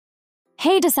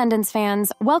Hey Descendants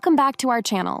fans, welcome back to our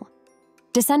channel.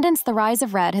 Descendants: The Rise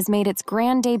of Red has made its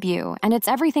grand debut, and it's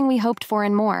everything we hoped for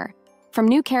and more. From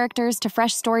new characters to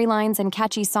fresh storylines and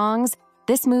catchy songs,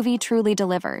 this movie truly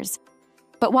delivers.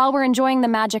 But while we're enjoying the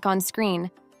magic on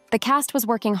screen, the cast was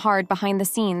working hard behind the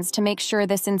scenes to make sure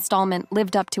this installment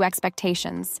lived up to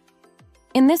expectations.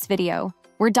 In this video,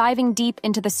 we're diving deep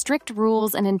into the strict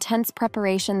rules and intense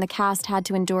preparation the cast had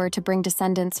to endure to bring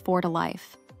Descendants 4 to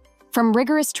life. From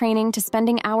rigorous training to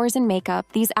spending hours in makeup,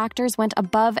 these actors went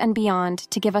above and beyond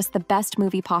to give us the best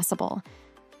movie possible.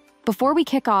 Before we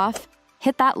kick off,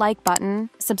 hit that like button,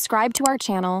 subscribe to our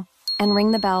channel, and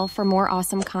ring the bell for more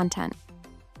awesome content.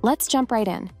 Let's jump right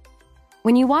in.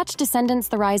 When you watch Descendants: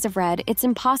 The Rise of Red, it's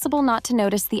impossible not to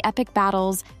notice the epic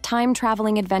battles,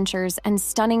 time-traveling adventures, and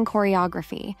stunning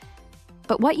choreography.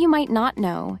 But what you might not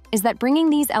know is that bringing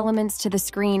these elements to the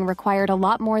screen required a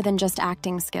lot more than just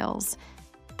acting skills.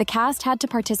 The cast had to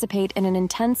participate in an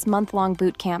intense month-long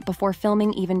boot camp before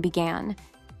filming even began.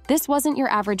 This wasn't your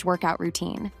average workout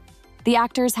routine. The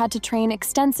actors had to train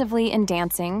extensively in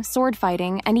dancing, sword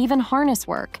fighting, and even harness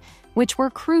work, which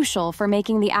were crucial for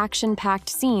making the action-packed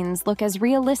scenes look as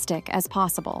realistic as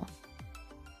possible.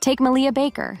 Take Malia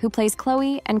Baker, who plays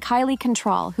Chloe, and Kylie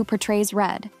Control, who portrays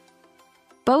Red.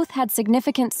 Both had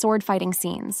significant sword fighting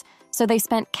scenes, so they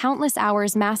spent countless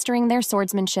hours mastering their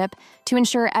swordsmanship to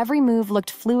ensure every move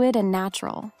looked fluid and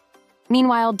natural.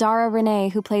 Meanwhile, Dara Renee,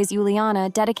 who plays Juliana,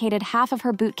 dedicated half of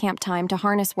her boot camp time to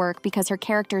harness work because her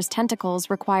character's tentacles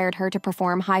required her to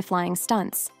perform high-flying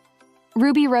stunts.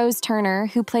 Ruby Rose Turner,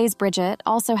 who plays Bridget,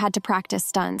 also had to practice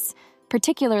stunts,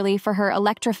 particularly for her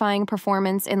electrifying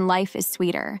performance in Life is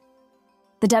Sweeter.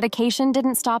 The dedication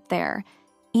didn't stop there.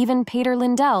 Even Pater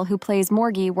Lindell, who plays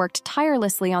Morgie, worked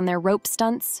tirelessly on their rope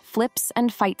stunts, flips,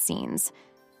 and fight scenes.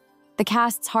 The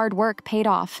cast's hard work paid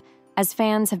off, as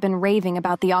fans have been raving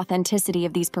about the authenticity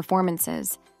of these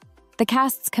performances. The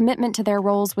cast's commitment to their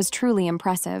roles was truly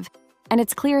impressive, and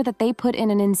it's clear that they put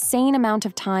in an insane amount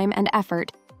of time and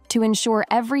effort to ensure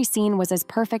every scene was as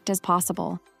perfect as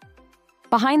possible.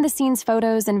 Behind-the-scenes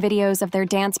photos and videos of their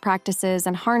dance practices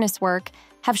and harness work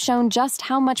have shown just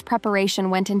how much preparation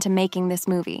went into making this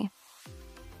movie.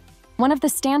 One of the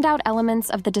standout elements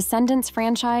of the Descendants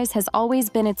franchise has always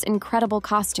been its incredible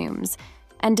costumes,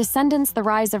 and Descendants: The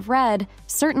Rise of Red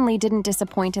certainly didn't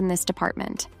disappoint in this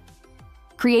department.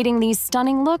 Creating these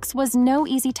stunning looks was no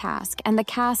easy task, and the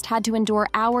cast had to endure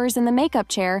hours in the makeup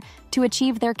chair to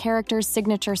achieve their characters'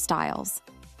 signature styles.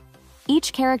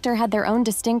 Each character had their own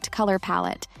distinct color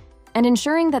palette, and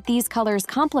ensuring that these colors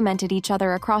complemented each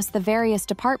other across the various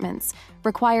departments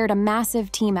required a massive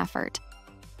team effort.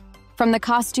 From the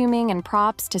costuming and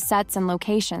props to sets and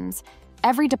locations,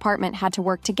 every department had to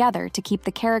work together to keep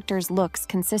the characters' looks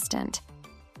consistent.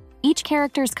 Each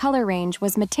character's color range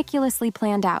was meticulously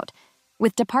planned out,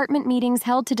 with department meetings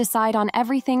held to decide on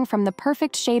everything from the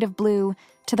perfect shade of blue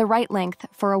to the right length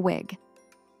for a wig.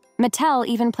 Mattel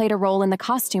even played a role in the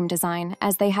costume design,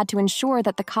 as they had to ensure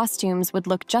that the costumes would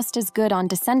look just as good on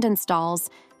Descendants dolls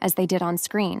as they did on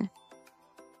screen.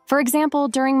 For example,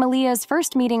 during Malia's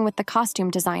first meeting with the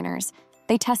costume designers,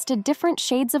 they tested different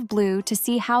shades of blue to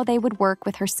see how they would work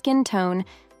with her skin tone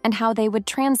and how they would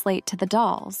translate to the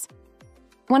dolls.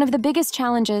 One of the biggest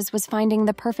challenges was finding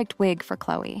the perfect wig for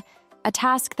Chloe, a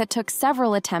task that took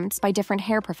several attempts by different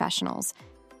hair professionals.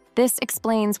 This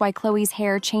explains why Chloe's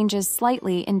hair changes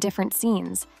slightly in different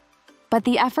scenes. But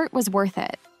the effort was worth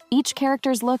it. Each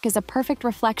character's look is a perfect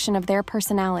reflection of their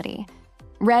personality.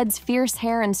 Red's fierce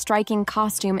hair and striking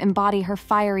costume embody her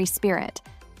fiery spirit,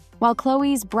 while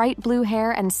Chloe's bright blue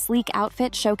hair and sleek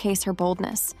outfit showcase her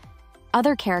boldness.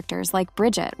 Other characters, like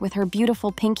Bridget with her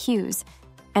beautiful pink hues,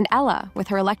 and Ella with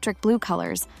her electric blue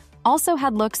colors, also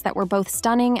had looks that were both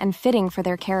stunning and fitting for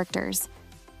their characters.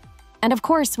 And of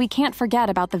course, we can't forget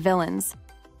about the villains.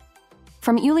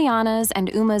 From Juliana's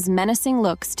and Uma's menacing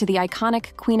looks to the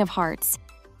iconic Queen of Hearts,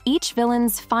 each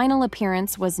villain's final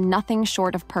appearance was nothing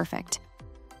short of perfect.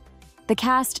 The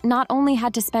cast not only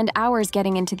had to spend hours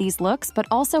getting into these looks, but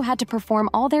also had to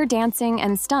perform all their dancing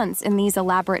and stunts in these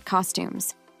elaborate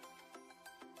costumes.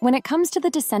 When it comes to the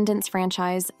Descendants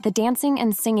franchise, the dancing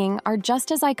and singing are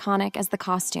just as iconic as the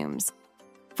costumes.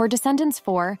 For Descendants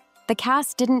 4, the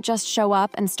cast didn't just show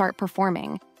up and start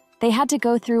performing. They had to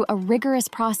go through a rigorous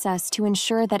process to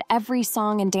ensure that every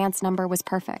song and dance number was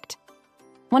perfect.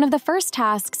 One of the first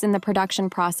tasks in the production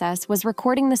process was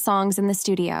recording the songs in the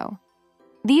studio.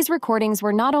 These recordings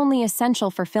were not only essential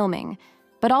for filming,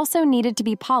 but also needed to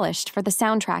be polished for the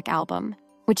soundtrack album,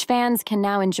 which fans can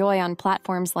now enjoy on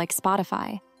platforms like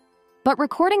Spotify. But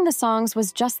recording the songs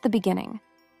was just the beginning.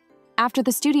 After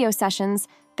the studio sessions,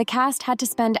 the cast had to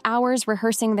spend hours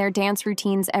rehearsing their dance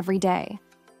routines every day.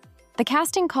 The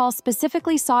casting call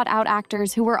specifically sought out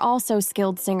actors who were also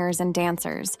skilled singers and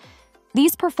dancers.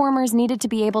 These performers needed to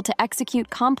be able to execute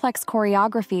complex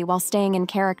choreography while staying in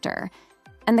character,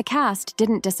 and the cast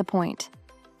didn't disappoint.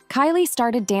 Kylie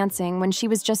started dancing when she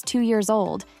was just 2 years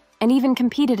old and even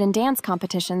competed in dance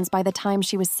competitions by the time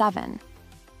she was 7.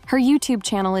 Her YouTube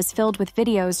channel is filled with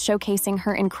videos showcasing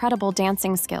her incredible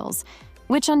dancing skills,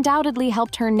 which undoubtedly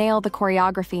helped her nail the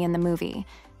choreography in the movie.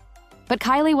 But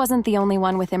Kylie wasn't the only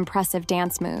one with impressive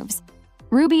dance moves.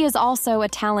 Ruby is also a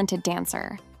talented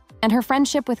dancer, and her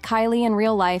friendship with Kylie in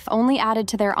real life only added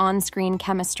to their on-screen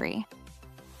chemistry.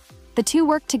 The two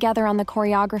worked together on the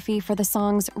choreography for the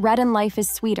songs Red and Life is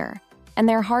Sweeter, and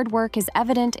their hard work is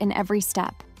evident in every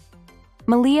step.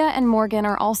 Malia and Morgan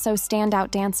are also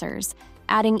standout dancers,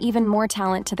 adding even more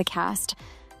talent to the cast.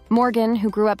 Morgan, who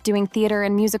grew up doing theater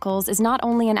and musicals, is not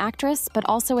only an actress, but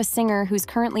also a singer who's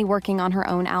currently working on her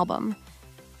own album.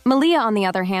 Malia, on the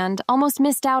other hand, almost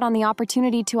missed out on the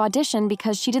opportunity to audition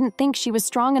because she didn't think she was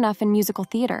strong enough in musical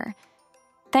theater.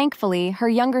 Thankfully, her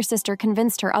younger sister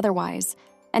convinced her otherwise,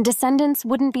 and Descendants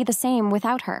wouldn't be the same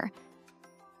without her.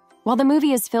 While the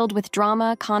movie is filled with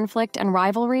drama, conflict, and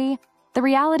rivalry, the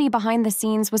reality behind the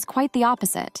scenes was quite the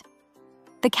opposite.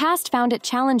 The cast found it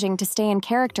challenging to stay in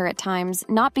character at times,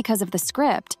 not because of the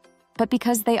script, but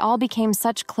because they all became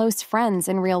such close friends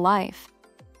in real life.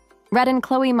 Red and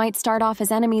Chloe might start off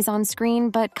as enemies on screen,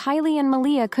 but Kylie and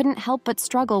Malia couldn't help but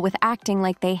struggle with acting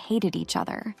like they hated each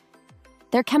other.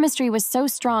 Their chemistry was so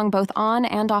strong both on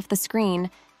and off the screen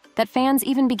that fans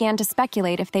even began to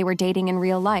speculate if they were dating in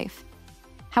real life.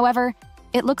 However,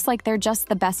 it looks like they're just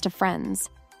the best of friends.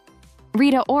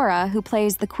 Rita Ora, who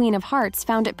plays the Queen of Hearts,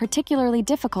 found it particularly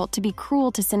difficult to be cruel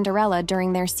to Cinderella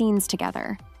during their scenes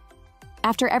together.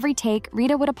 After every take,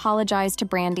 Rita would apologize to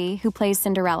Brandy, who plays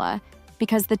Cinderella,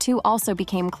 because the two also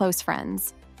became close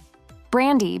friends.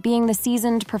 Brandy, being the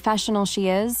seasoned professional she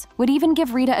is, would even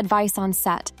give Rita advice on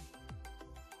set.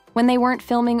 When they weren't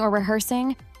filming or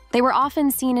rehearsing, they were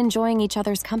often seen enjoying each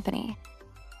other's company.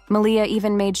 Malia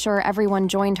even made sure everyone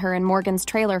joined her in Morgan's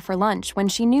trailer for lunch when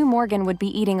she knew Morgan would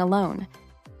be eating alone.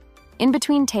 In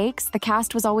between takes, the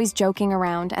cast was always joking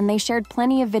around, and they shared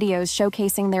plenty of videos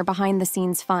showcasing their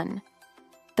behind-the-scenes fun.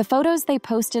 The photos they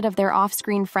posted of their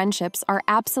off-screen friendships are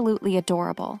absolutely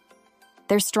adorable.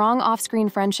 Their strong off-screen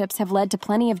friendships have led to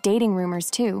plenty of dating rumors,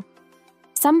 too.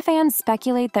 Some fans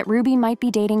speculate that Ruby might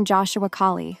be dating Joshua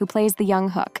Colley, who plays the young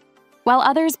Hook, while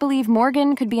others believe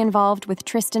Morgan could be involved with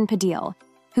Tristan Padil,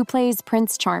 who plays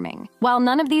Prince Charming. While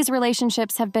none of these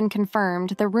relationships have been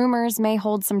confirmed, the rumors may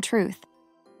hold some truth.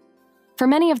 For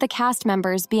many of the cast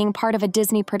members, being part of a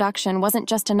Disney production wasn't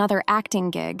just another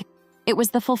acting gig, it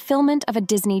was the fulfillment of a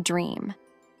Disney dream.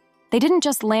 They didn't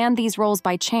just land these roles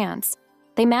by chance,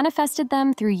 they manifested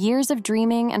them through years of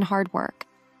dreaming and hard work.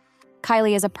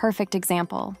 Kylie is a perfect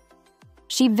example.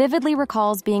 She vividly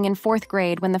recalls being in 4th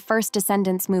grade when the first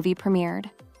Descendants movie premiered.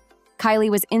 Kylie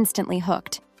was instantly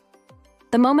hooked.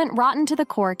 The moment Rotten to the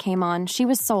Core came on, she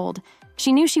was sold.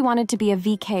 She knew she wanted to be a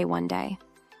VK one day.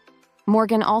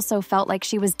 Morgan also felt like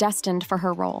she was destined for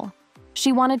her role.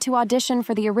 She wanted to audition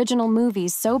for the original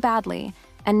movies so badly,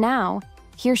 and now,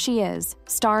 here she is,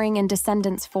 starring in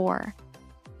Descendants 4.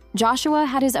 Joshua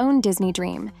had his own Disney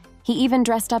dream. He even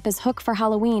dressed up as Hook for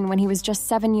Halloween when he was just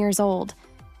 7 years old.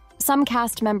 Some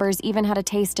cast members even had a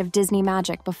taste of Disney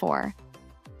magic before.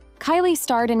 Kylie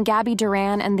starred in Gabby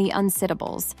Duran and the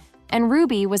Unsittables, and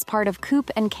Ruby was part of Coop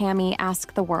and Cammie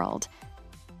Ask the World.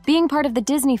 Being part of the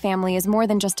Disney family is more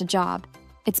than just a job.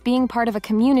 It's being part of a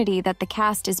community that the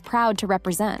cast is proud to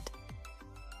represent.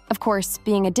 Of course,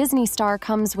 being a Disney star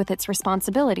comes with its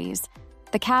responsibilities.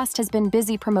 The cast has been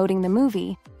busy promoting the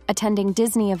movie, attending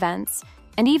Disney events,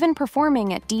 and even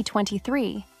performing at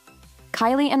D23.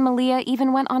 Kylie and Malia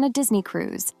even went on a Disney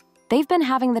cruise. They've been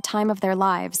having the time of their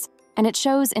lives, and it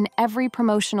shows in every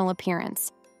promotional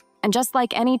appearance. And just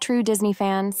like any true Disney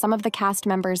fan, some of the cast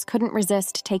members couldn't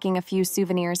resist taking a few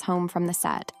souvenirs home from the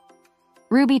set.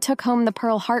 Ruby took home the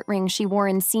pearl heart ring she wore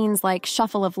in scenes like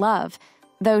Shuffle of Love,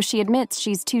 though she admits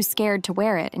she's too scared to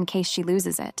wear it in case she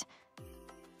loses it.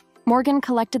 Morgan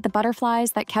collected the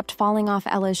butterflies that kept falling off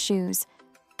Ella's shoes.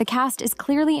 The cast is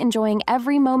clearly enjoying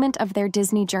every moment of their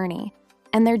Disney journey,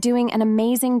 and they're doing an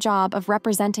amazing job of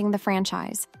representing the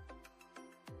franchise.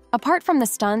 Apart from the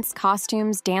stunts,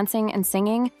 costumes, dancing, and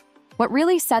singing, what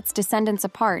really sets Descendants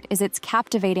apart is its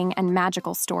captivating and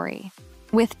magical story.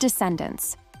 With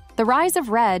Descendants, The Rise of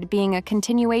Red being a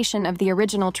continuation of the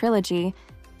original trilogy,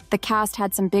 the cast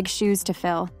had some big shoes to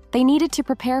fill. They needed to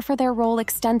prepare for their role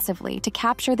extensively to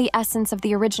capture the essence of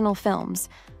the original films,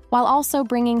 while also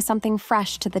bringing something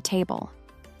fresh to the table.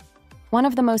 One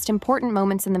of the most important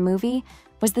moments in the movie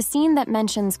was the scene that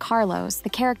mentions Carlos, the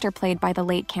character played by the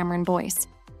late Cameron Boyce.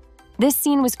 This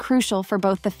scene was crucial for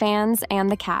both the fans and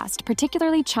the cast,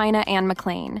 particularly China Anne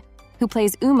McClain, who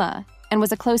plays Uma and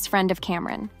was a close friend of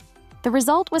Cameron. The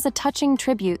result was a touching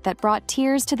tribute that brought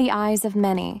tears to the eyes of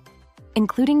many,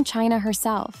 including China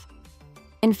herself.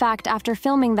 In fact, after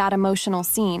filming that emotional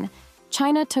scene,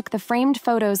 China took the framed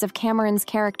photos of Cameron's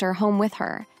character home with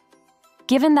her.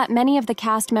 Given that many of the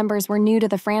cast members were new to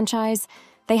the franchise,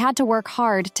 they had to work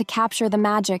hard to capture the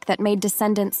magic that made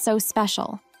Descendants so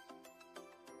special.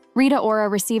 Rita Ora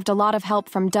received a lot of help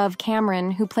from Dove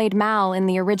Cameron, who played Mal in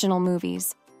the original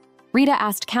movies. Rita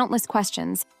asked countless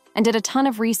questions and did a ton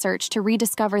of research to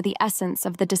rediscover the essence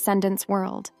of the Descendants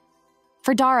world.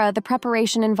 For Dara, the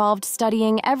preparation involved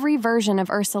studying every version of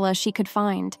Ursula she could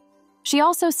find. She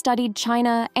also studied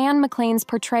China Anne McClain's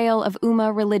portrayal of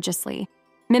Uma religiously,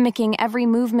 mimicking every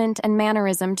movement and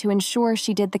mannerism to ensure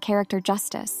she did the character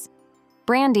justice.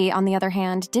 Brandy, on the other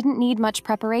hand, didn't need much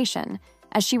preparation,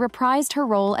 as she reprised her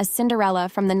role as Cinderella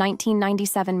from the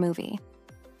 1997 movie.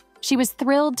 She was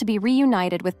thrilled to be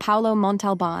reunited with Paolo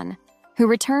Montalban, who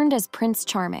returned as Prince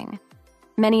Charming.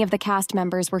 Many of the cast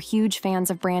members were huge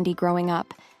fans of Brandy growing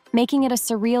up, making it a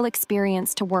surreal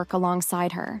experience to work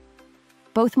alongside her.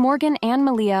 Both Morgan and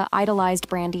Malia idolized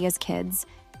Brandy as kids,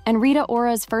 and Rita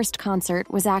Ora's first concert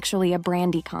was actually a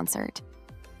Brandy concert.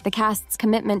 The cast's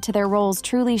commitment to their roles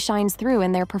truly shines through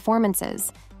in their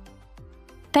performances.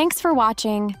 Thanks for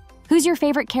watching. Who's your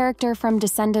favorite character from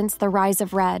Descendants: The Rise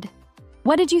of Red?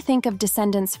 What did you think of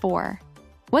Descendants 4?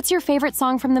 What's your favorite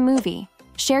song from the movie?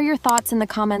 Share your thoughts in the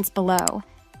comments below.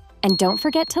 And don't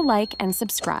forget to like and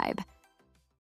subscribe.